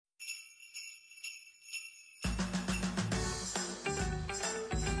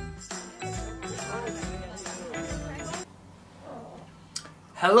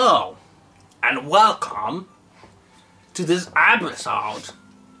Hello, and welcome to this episode.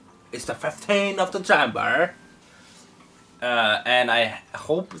 It's the 15th of December, and I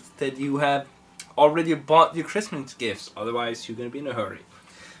hope that you have already bought your Christmas gifts, otherwise you're gonna be in a hurry.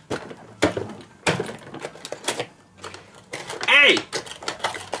 Hey!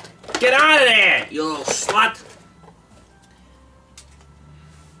 Get out of there, you little slut!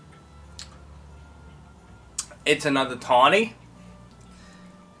 It's another tawny.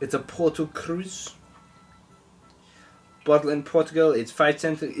 It's a Porto Cruz bottle in Portugal. It's 5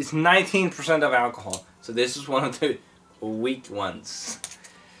 cents. It's 19% of alcohol. So this is one of the weak ones.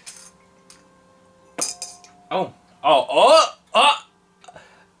 Oh.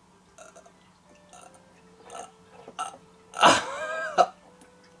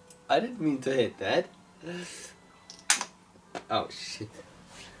 I didn't mean to hit that. Oh shit.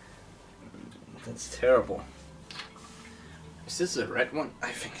 That's terrible. Is this a red one?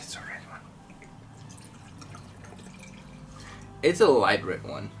 I think it's a red one. It's a light red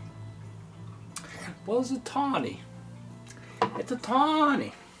one. Well, it's a tawny. It's a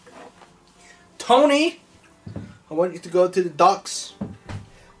tawny. Tony, I want you to go to the docks, and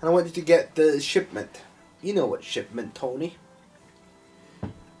I want you to get the shipment. You know what shipment, Tony.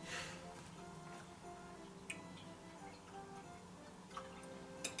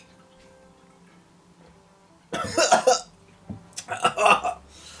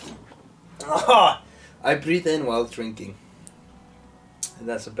 I breathe in while drinking, and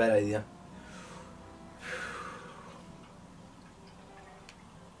that's a bad idea.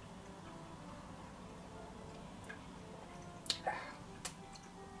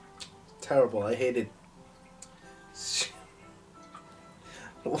 Terrible, I hate it.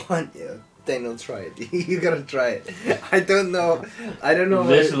 One, yeah, Daniel, try it. You gotta try it. I don't know.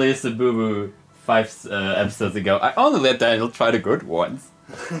 Literally, Sebubu 5 episodes ago. I only let Daniel try the good ones.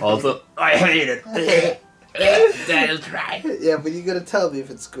 Also, I hate it. Daniel, try. Yeah, but you gotta tell me if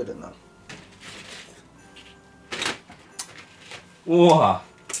it's good or not. Whoa.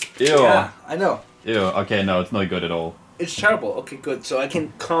 Ew. Yeah, I know. Ew. Okay, no, it's not good at all. It's terrible. Okay, good. So I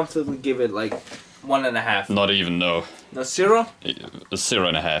can comfortably give it like 1.5. Not even, no. No, 0?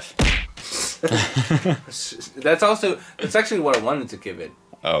 0.5. That's actually what I wanted to give it.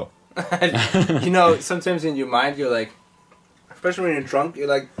 Oh. You know, sometimes in your mind you're like, especially when you're drunk, you're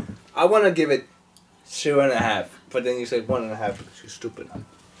like, I want to give it 0.5, but then you say 1.5 because you're stupid.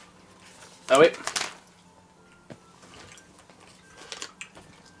 Oh wait.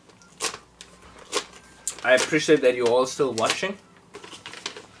 I appreciate that you're all still watching.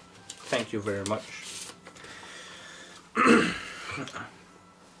 Thank you very much.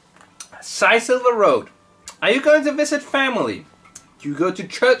 Cy Silver Road. Are you going to visit family? Do you go to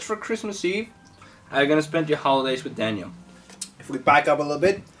church for Christmas Eve? Are you going to spend your holidays with Daniel? If we back up a little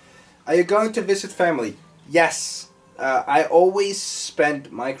bit, are you going to visit family? Yes. I always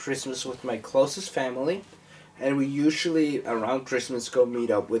spend my Christmas with my closest family, and we usually around Christmas go meet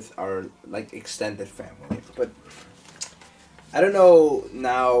up with our like extended family. But I don't know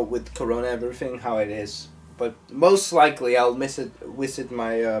now with Corona everything how it is, but most likely I'll visit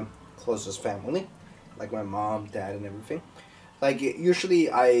my closest family, like my mom, dad, and everything. Like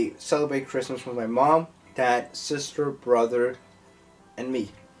usually I celebrate Christmas with my mom, dad, sister, brother, and me.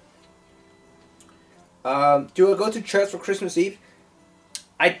 Do I go to church for Christmas Eve?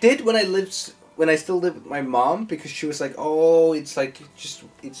 I did when I still lived with my mom, because she was like, oh, it's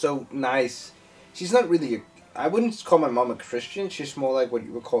so nice. She's not really I wouldn't call my mom a Christian. She's more like what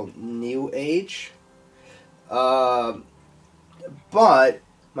you would call New Age. But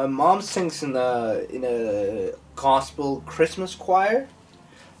my mom sings in a gospel Christmas choir,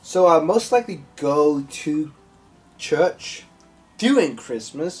 so I'll most likely go to church during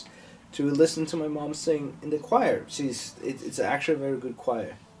Christmas to listen to my mom sing in the choir. It's actually a very good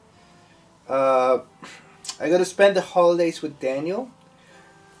choir. I gotta spend the holidays with Daniel.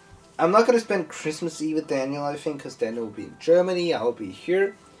 I'm not gonna spend Christmas Eve with Daniel, I think, because Daniel will be in Germany, I'll be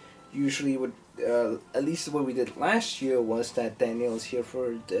here. Usually, at least what we did last year was that Daniel is here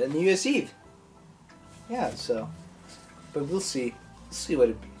for New Year's Eve. Yeah, so, but we'll see.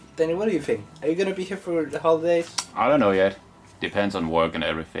 Daniel, what do you think? Are you gonna be here for the holidays? I don't know yet. Depends on work and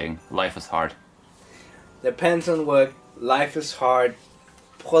everything. Life is hard. Depends on work. Life is hard.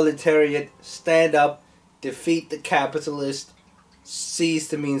 Proletariat, stand up, defeat the capitalist, seize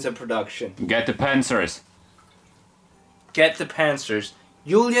the means of production. Get the Panzers. Get the Panzers.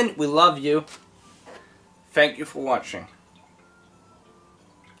 Julian, we love you. Thank you for watching.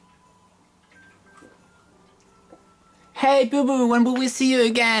 Hey, Bubu, when will we see you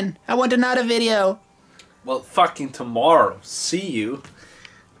again? I want another video. Well, fucking tomorrow. See you.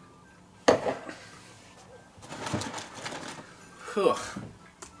 Whew.